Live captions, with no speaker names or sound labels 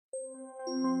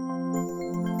So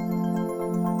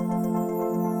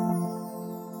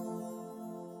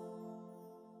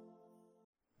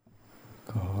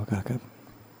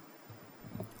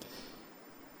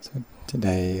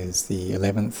today is the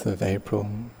 11th of April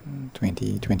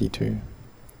 2022.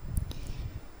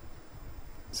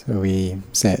 So we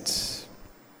set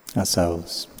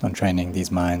ourselves on training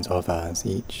these minds of ours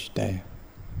each day.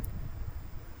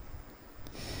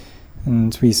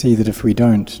 And we see that if we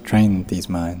don't train these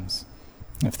minds,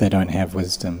 if they don't have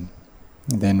wisdom,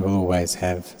 then we'll always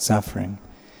have suffering,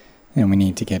 and we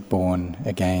need to get born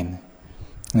again.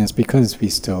 And it's because we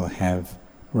still have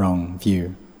wrong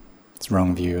view. It's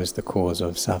wrong view is the cause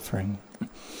of suffering.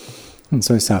 And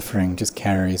so suffering just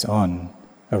carries on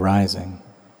arising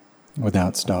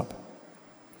without stop.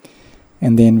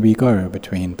 And then we go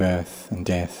between birth and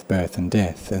death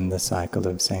in the cycle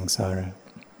of samsara.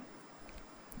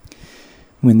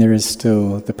 When there is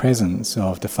still the presence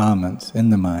of defilement in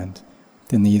the mind,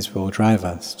 then these will drive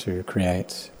us to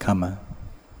create karma.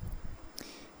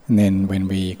 And then when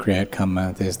we create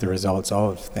karma, there's the results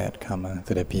of that karma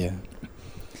that appear.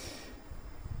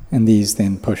 And these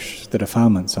then push the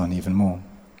defilements on even more.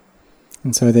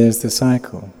 And so there's the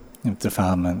cycle of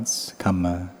defilements,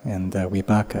 karma, and the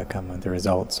vipaka karma, the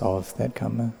results of that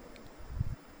karma.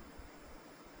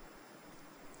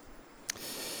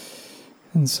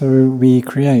 And so we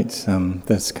create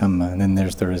this karma, and then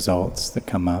there's the results that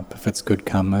come up. If it's good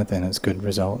karma, then it's good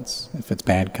results. If it's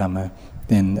bad karma,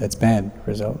 then it's bad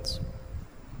results.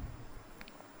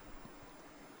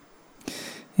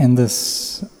 And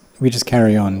this, we just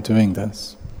carry on doing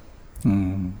this,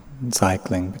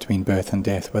 cycling between birth and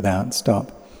death without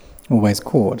stop, always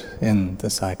caught in the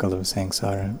cycle of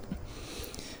samsara.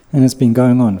 And it's been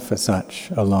going on for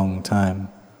such a long time.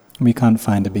 We can't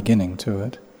find a beginning to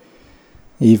it.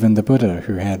 Even the Buddha,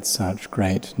 who had such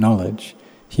great knowledge,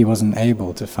 he wasn't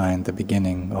able to find the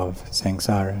beginning of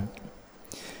samsara.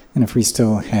 And if we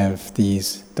still have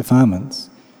these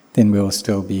defilements, then we'll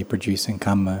still be producing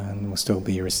karma and we'll still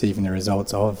be receiving the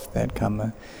results of that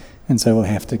karma. And so we'll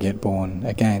have to get born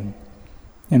again.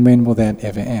 And when will that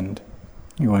ever end?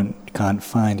 You can't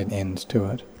find an end to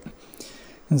it.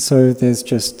 And so there's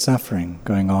just suffering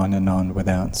going on and on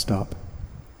without stop.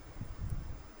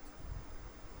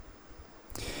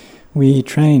 We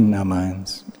train our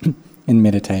minds in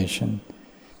meditation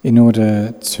in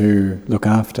order to look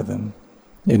after them,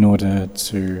 in order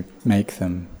to make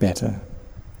them better.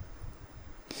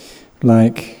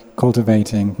 Like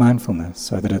cultivating mindfulness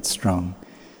so that it's strong,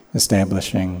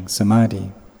 establishing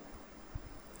samadhi.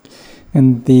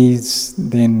 And these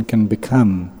then can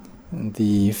become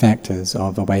the factors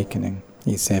of awakening,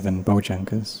 these 7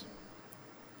 bojjhangas.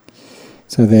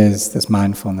 So there's this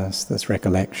mindfulness, this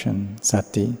recollection,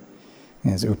 sati.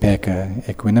 There's upekkha,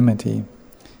 equanimity.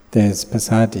 There's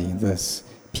passaddhi, this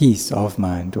peace of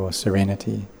mind or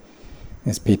serenity.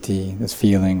 There's piti, this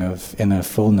feeling of inner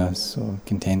fullness or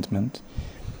contentment.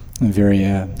 And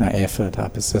virya, our effort, our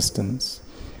persistence.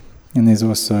 And there's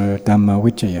also dhamma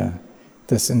vicaya,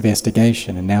 this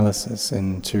investigation, analysis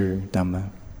into Dhamma.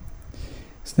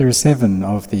 So there are 7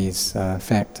 of these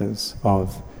factors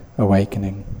of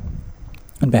awakening.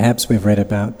 And perhaps we've read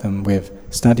about them, we've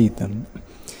studied them.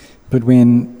 But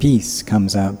when peace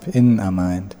comes up in our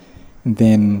mind,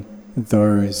 then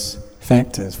those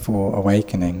factors for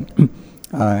awakening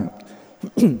are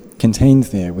contained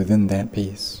there within that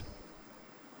peace.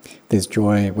 There's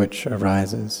joy which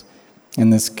arises,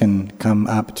 and this can come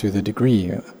up to the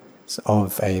degree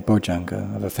of a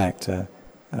bojjhanga, of a factor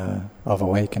of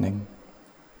awakening.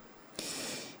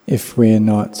 If we're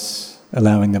not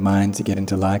allowing the mind to get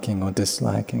into liking or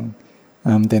disliking,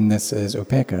 then this is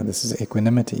upekkha, this is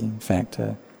equanimity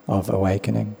factor of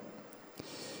awakening.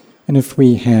 And if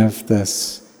we have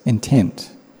this intent,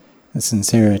 the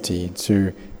sincerity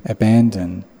to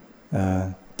abandon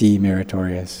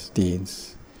demeritorious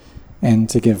deeds and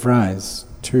to give rise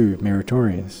to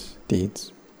meritorious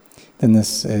deeds, then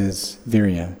this is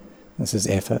virya, this is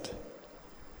effort.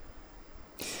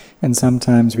 And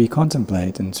sometimes we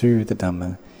contemplate into the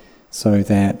Dhamma so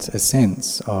that a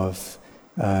sense of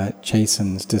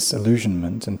chastened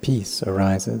disillusionment and peace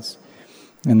arises.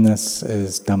 And this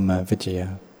is Dhamma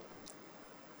vicaya.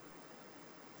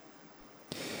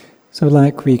 So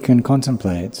like we can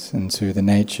contemplate into the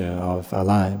nature of our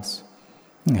lives,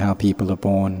 and how people are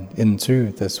born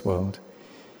into this world,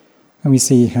 and we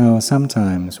see how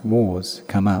sometimes wars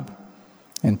come up,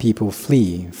 and people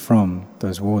flee from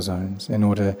those war zones in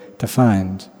order to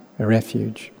find a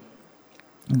refuge.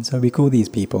 And so we call these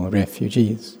people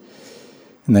refugees.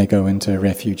 And they go into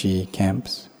refugee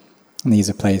camps, And these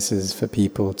are places for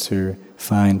people to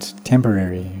find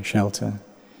temporary shelter.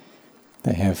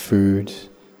 They have food,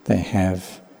 they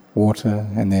have water,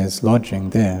 and there's lodging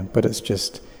there, but it's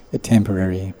just a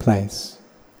temporary place.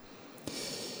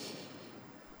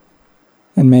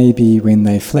 And maybe when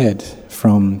they fled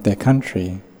from their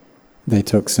country, they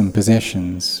took some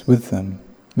possessions with them,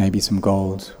 maybe some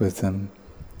gold with them.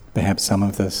 Perhaps some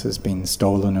of this has been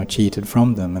stolen or cheated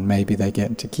from them, and maybe they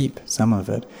get to keep some of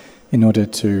it in order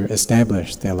to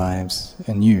establish their lives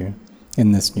anew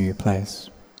in this new place.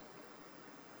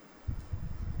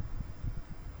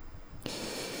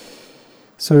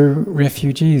 So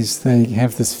refugees, they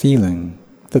have this feeling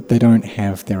that they don't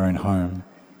have their own home.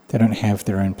 They don't have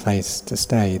their own place to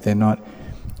stay. They're not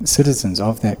citizens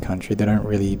of that country. They don't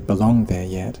really belong there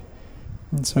yet.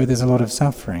 And so there's a lot of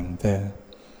suffering there.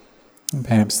 And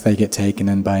perhaps they get taken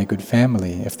in by a good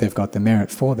family if they've got the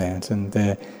merit for that, and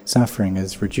their suffering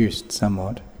is reduced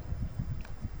somewhat.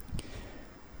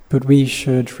 But we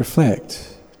should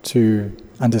reflect to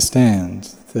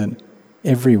understand that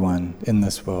everyone in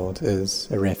this world is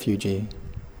a refugee.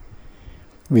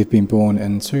 We've been born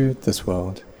into this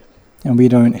world, and we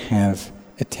don't have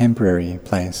a temporary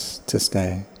place to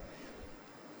stay.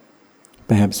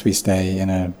 Perhaps we stay in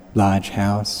a large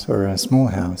house or a small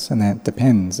house, and that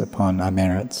depends upon our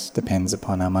merits, depends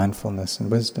upon our mindfulness and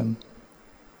wisdom.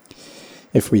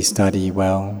 If we study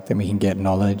well, then we can get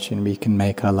knowledge and we can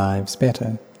make our lives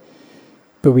better.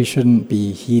 But we shouldn't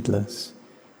be heedless,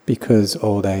 because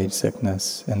old age,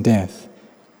 sickness, and death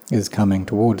is coming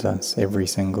towards us every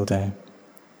single day.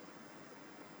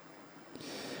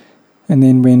 And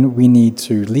then when we need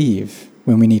to leave,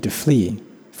 when we need to flee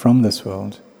from this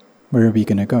world, where are we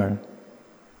going to go?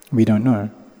 We don't know.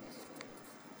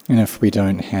 And if we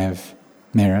don't have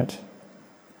merit,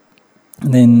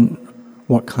 then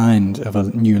what kind of a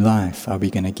new life are we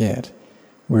going to get?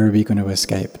 Where are we going to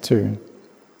escape to?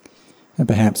 And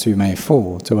perhaps we may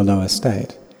fall to a lower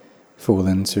state, fall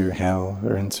into hell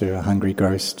or into a hungry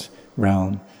ghost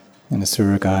realm, in a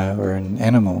suragaya or an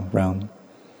animal realm,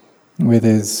 where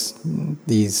there's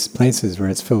these places where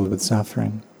it's filled with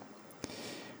suffering.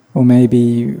 Or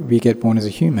maybe we get born as a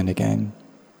human again,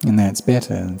 and that's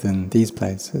better than these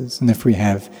places. And if we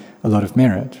have a lot of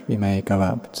merit, we may go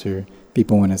up to be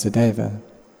born as a deva.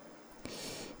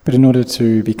 But in order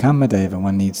to become a deva,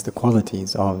 one needs the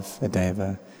qualities of a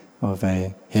deva, of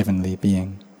a heavenly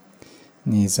being.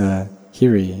 And these are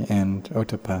hiri and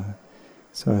ottappa,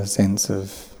 so a sense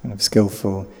of kind of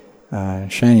skillful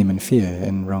shame and fear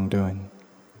in wrongdoing.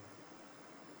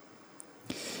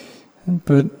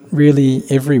 But really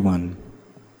everyone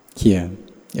here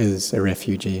is a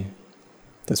refugee.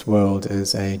 This world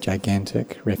is a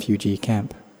gigantic refugee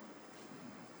camp.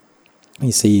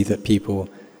 We see that people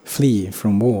flee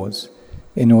from wars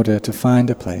in order to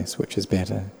find a place which is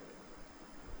better.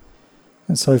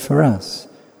 And so for us,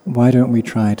 why don't we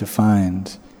try to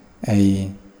find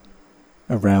a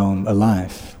realm, a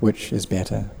life which is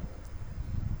better?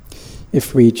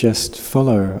 If we just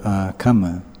follow our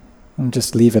karma, and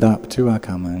just leave it up to our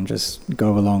karma and just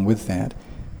go along with that,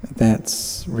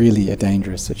 that's really a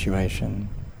dangerous situation.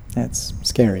 That's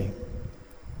scary.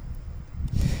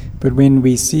 But when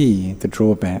we see the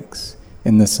drawbacks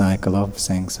in the cycle of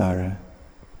samsara,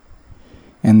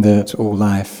 and that all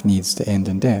life needs to end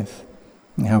in death,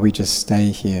 and how we just stay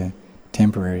here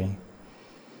temporary,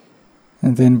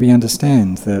 and then we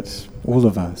understand that all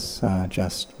of us are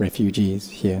just refugees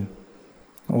here.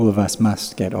 All of us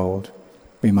must get old.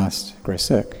 We must grow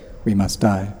sick, we must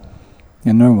die,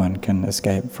 and no one can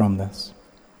escape from this.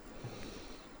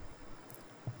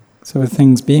 So with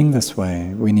things being this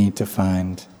way, we need to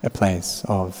find a place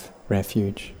of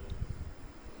refuge.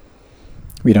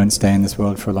 We don't stay in this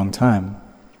world for a long time,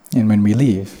 and when we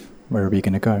leave, where are we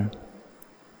going to go?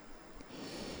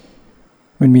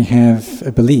 When we have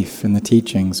a belief in the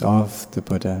teachings of the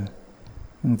Buddha,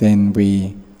 then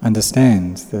we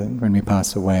understand that when we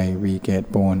pass away, we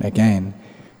get born again,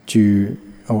 due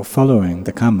or following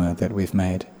the karma that we've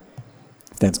made.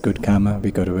 If that's good karma,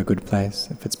 we go to a good place.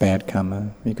 If it's bad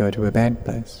karma, we go to a bad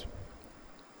place.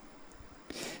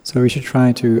 So we should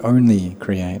try to only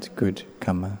create good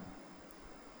karma.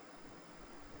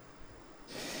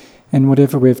 And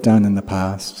whatever we've done in the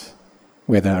past,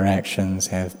 whether our actions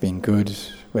have been good,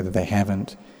 whether they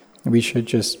haven't, we should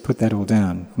just put that all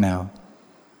down now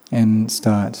and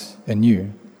start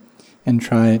anew and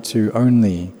try to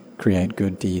only create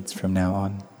good deeds from now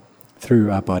on, through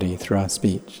our body, through our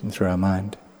speech, and through our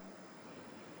mind.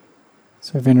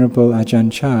 So Venerable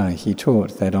Ajahn Chah, he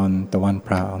taught that on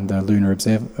the lunar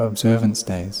observance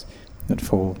days that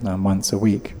fall once a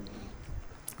week,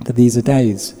 that these are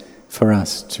days for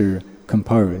us to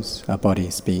compose our body,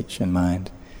 speech and mind,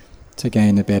 to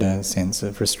gain a better sense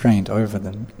of restraint over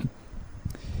them.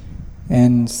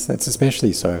 And that's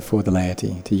especially so for the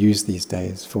laity, to use these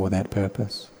days for that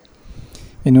purpose,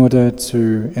 in order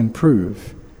to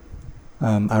improve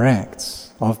our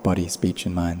acts of body, speech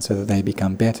and mind, so that they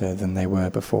become better than they were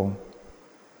before.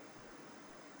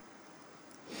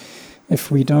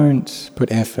 If we don't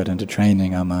put effort into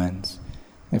training our minds,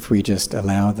 if we just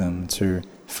allow them to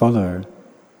follow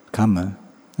karma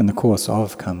and the course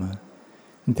of karma,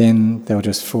 then they'll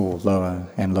just fall lower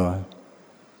and lower.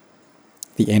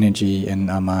 The energy in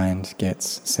our mind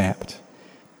gets sapped,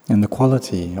 and the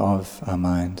quality of our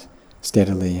mind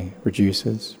steadily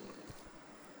reduces.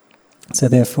 So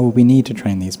therefore we need to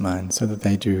train these minds so that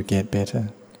they do get better.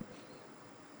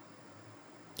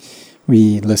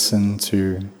 We listen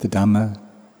to the Dhamma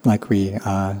like we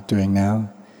are doing now,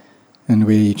 and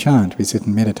we chant, we sit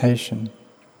in meditation.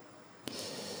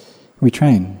 We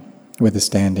train, whether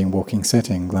standing, walking,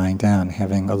 sitting, lying down,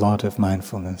 having a lot of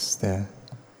mindfulness there.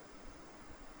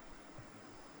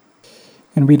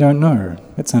 And we don't know,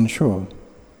 it's unsure,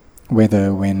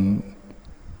 whether when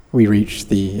we reach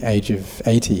the age of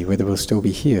 80, whether we'll still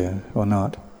be here or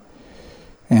not.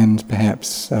 And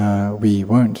perhaps we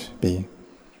won't be.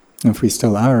 If we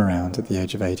still are around at the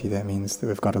age of 80, that means that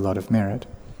we've got a lot of merit.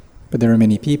 But there are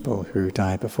many people who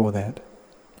die before that.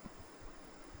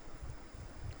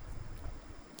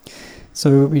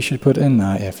 So we should put in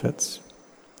our efforts,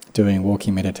 doing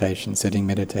walking meditation, sitting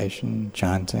meditation,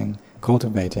 chanting,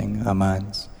 cultivating our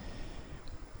minds.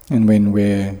 And when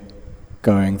we're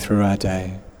going through our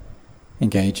day,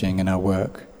 engaging in our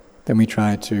work, then we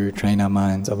try to train our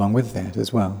minds along with that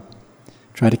as well.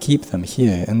 Try to keep them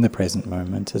here in the present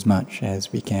moment as much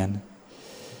as we can.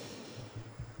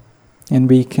 And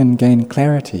we can gain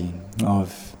clarity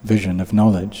of vision, of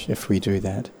knowledge, if we do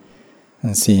that,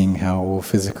 and seeing how all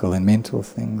physical and mental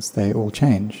things, they all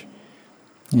change.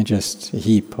 You're just a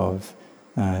heap of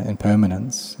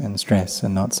impermanence and stress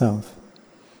and not self.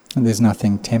 And there's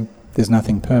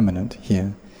nothing permanent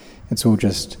here. It's all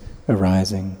just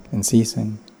arising and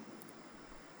ceasing.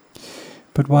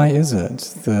 But why is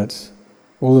it that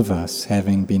all of us,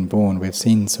 having been born, we've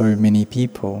seen so many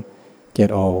people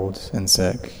get old and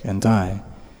sick and die,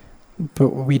 but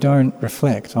we don't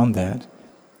reflect on that?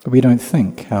 We don't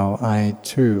think how I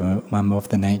too am of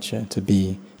the nature to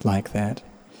be like that.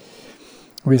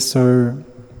 We're so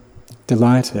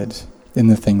delighted in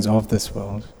the things of this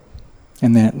world,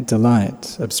 and that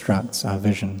delight obstructs our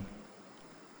vision.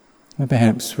 And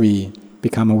perhaps we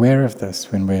become aware of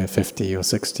this when we're 50 or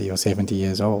 60 or 70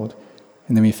 years old,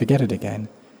 and then we forget it again,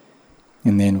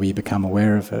 and then we become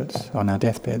aware of it on our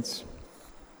deathbeds.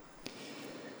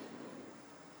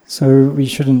 So we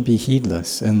shouldn't be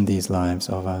heedless in these lives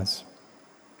of ours,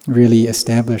 really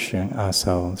establishing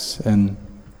ourselves in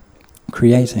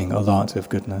creating a lot of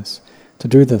goodness, to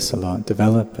do this a lot,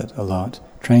 develop it a lot,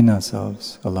 train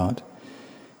ourselves a lot,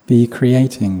 be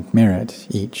creating merit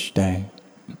each day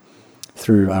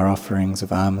through our offerings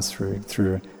of alms,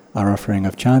 through our offering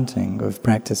of chanting, of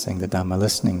practicing the Dhamma,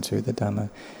 listening to the Dhamma,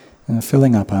 and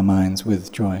filling up our minds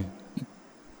with joy.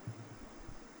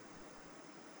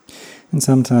 And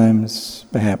sometimes,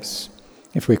 perhaps,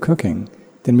 if we're cooking,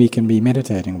 then we can be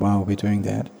meditating while we're doing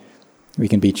that. We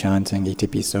can be chanting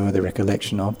Itipiso, the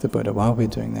recollection of the Buddha, while we're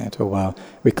doing that, or while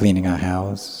we're cleaning our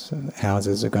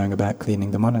houses or going about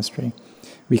cleaning the monastery.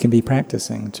 We can be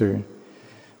practicing too.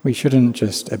 We shouldn't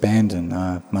just abandon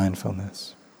our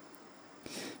mindfulness.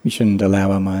 We shouldn't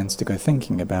allow our minds to go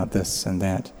thinking about this and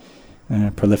that,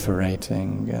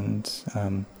 proliferating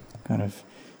and kind of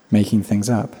making things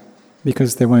up,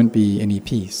 because there won't be any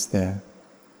peace there.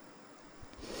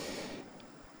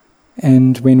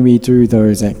 And when we do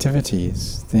those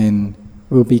activities, then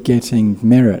we'll be getting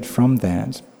merit from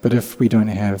that. But if we don't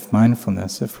have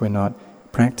mindfulness, if we're not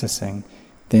practicing,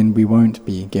 then we won't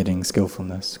be getting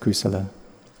skillfulness, kusala.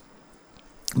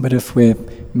 But if we're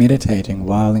meditating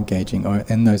while engaging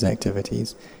in those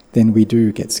activities, then we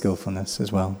do get skillfulness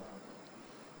as well.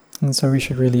 And so we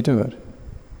should really do it.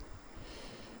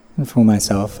 And for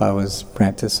myself, I was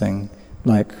practicing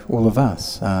like all of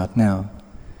us are now.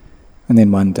 And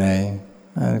then one day,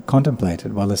 I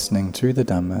contemplated while listening to the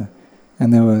Dhamma,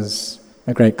 and there was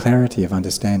a great clarity of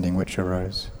understanding which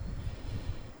arose.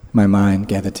 My mind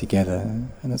gathered together,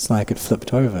 and it's like it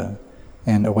flipped over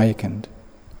and awakened.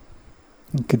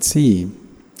 I could see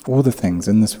all the things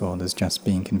in this world as just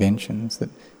being conventions, that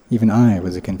even I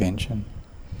was a convention.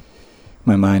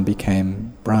 My mind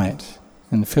became bright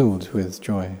and filled with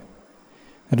joy.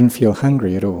 I didn't feel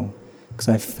hungry at all, because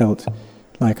I felt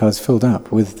like I was filled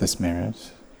up with this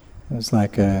merit. It was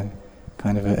like a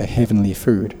kind of a heavenly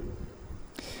food.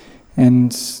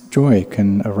 And joy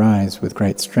can arise with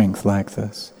great strength like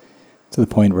this, to the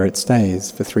point where it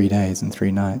stays for 3 days and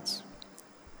 3 nights.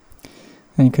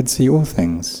 And you could see all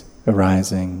things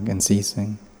arising and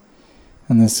ceasing.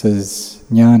 And this is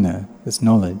jnana, this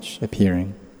knowledge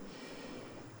appearing.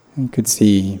 And you could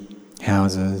see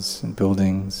houses and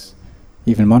buildings,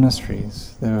 even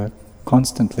monasteries, they were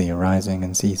constantly arising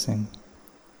and ceasing.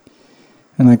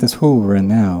 And like this hall we're in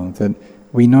now, that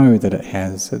we know that it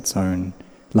has its own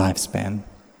lifespan,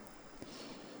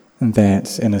 and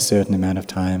that in a certain amount of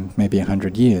time, maybe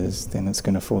 100 years, then it's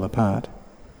going to fall apart.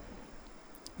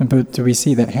 But do we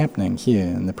see that happening here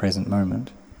in the present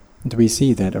moment? Do we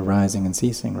see that arising and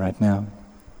ceasing right now?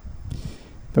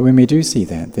 But when we do see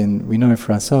that, then we know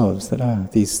for ourselves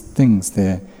that these things,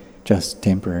 they're just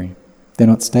temporary. They're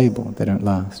not stable, they don't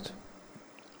last.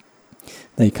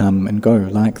 They come and go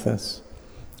like this.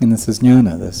 And this is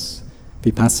jnana, this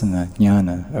vipassana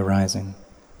jnana arising.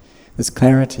 This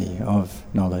clarity of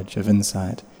knowledge, of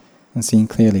insight, and seeing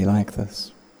clearly like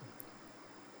this.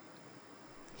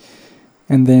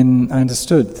 And then I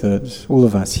understood that all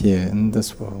of us here in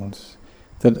this world,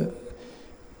 that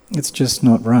it's just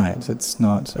not right, it's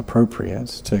not appropriate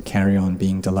to carry on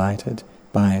being delighted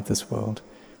by this world,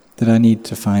 that I need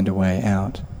to find a way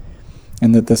out,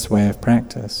 and that this way of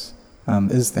practice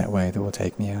is that way that will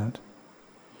take me out.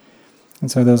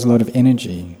 And so there was a lot of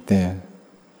energy there,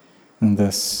 and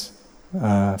this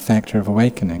factor of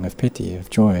awakening, of piti, of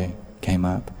joy came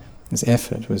up. This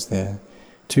effort was there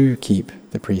to keep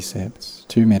the precepts,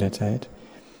 to meditate,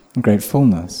 and great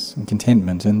fullness and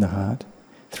contentment in the heart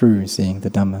through seeing the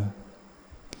Dhamma.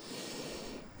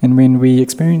 And when we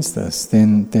experience this,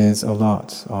 then there's a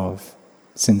lot of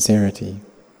sincerity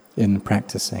in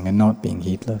practicing and not being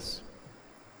heedless.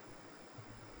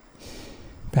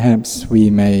 Perhaps we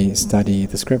may study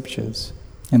the scriptures,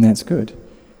 and that's good,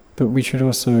 but we should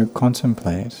also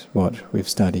contemplate what we've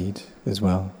studied as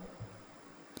well,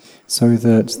 so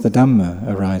that the Dhamma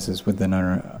arises within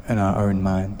in our own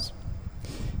minds,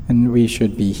 and we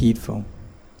should be heedful.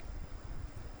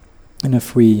 And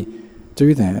if we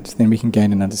do that, then we can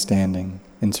gain an understanding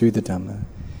into the Dhamma,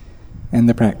 and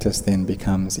the practice then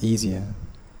becomes easier.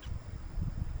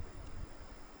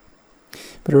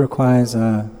 But it requires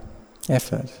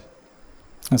effort.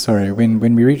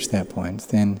 When we reach that point,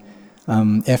 then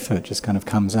effort just kind of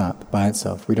comes up by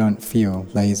itself. We don't feel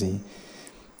lazy.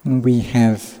 We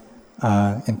have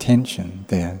intention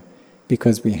there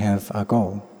because we have our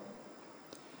goal.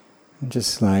 And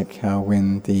just like how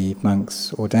when the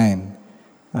monks ordain,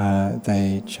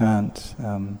 they chant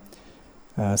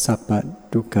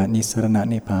Sappat Dukkha Nisarana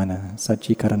Nibbana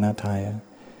Satchikaranataya,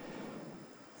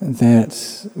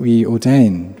 that we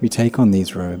ordain, we take on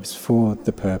these robes for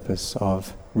the purpose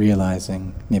of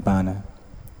realizing Nibbana.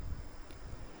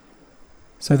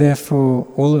 So therefore,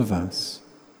 all of us,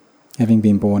 having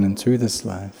been born into this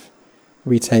life,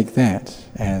 we take that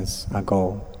as our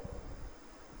goal.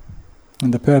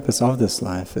 And the purpose of this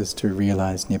life is to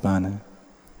realize Nibbana,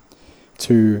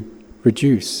 to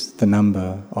reduce the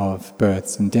number of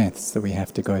births and deaths that we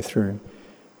have to go through,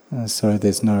 so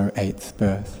there's no 8th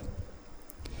birth.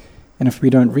 And if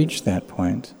we don't reach that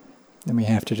point, then we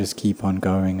have to just keep on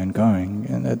going and going,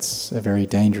 and it's a very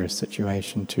dangerous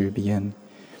situation to be in.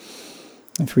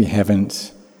 If we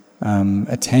haven't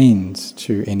attained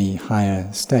to any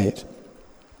higher state,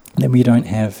 then we don't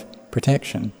have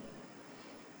protection.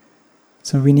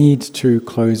 So we need to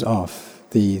close off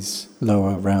these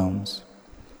lower realms.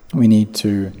 We need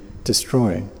to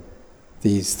destroy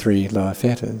these 3 lower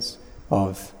fetters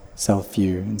of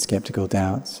self-view and skeptical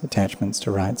doubts, attachments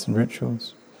to rites and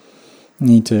rituals. We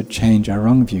need to change our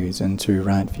wrong views into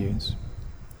right views.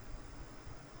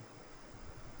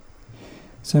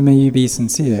 So may you be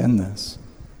sincere in this,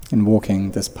 in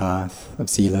walking this path of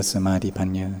sila, samadhi,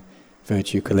 panya,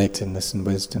 virtue, collectedness and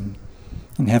wisdom,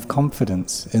 and have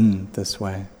confidence in this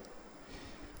way.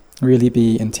 Really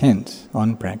be intent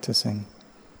on practicing,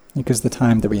 because the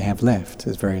time that we have left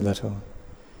is very little.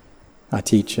 Our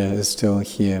teacher is still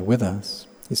here with us.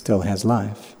 He still has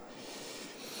life.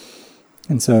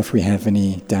 And so if we have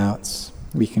any doubts,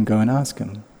 we can go and ask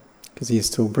him, because he is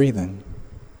still breathing.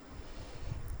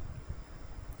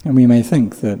 And we may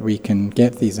think that we can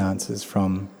get these answers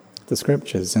from the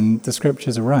scriptures, and the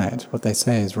scriptures are right, what they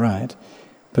say is right,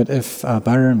 but if our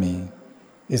bharami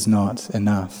is not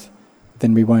enough,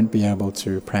 then we won't be able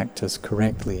to practice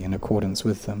correctly in accordance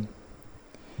with them.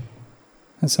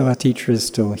 And so our teacher is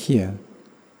still here.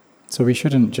 So we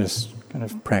shouldn't just kind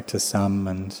of practice some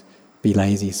and be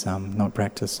lazy some, not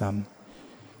practice some.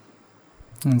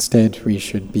 Instead, we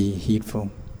should be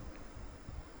heedful.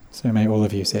 So may all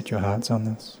of you set your hearts on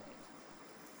this.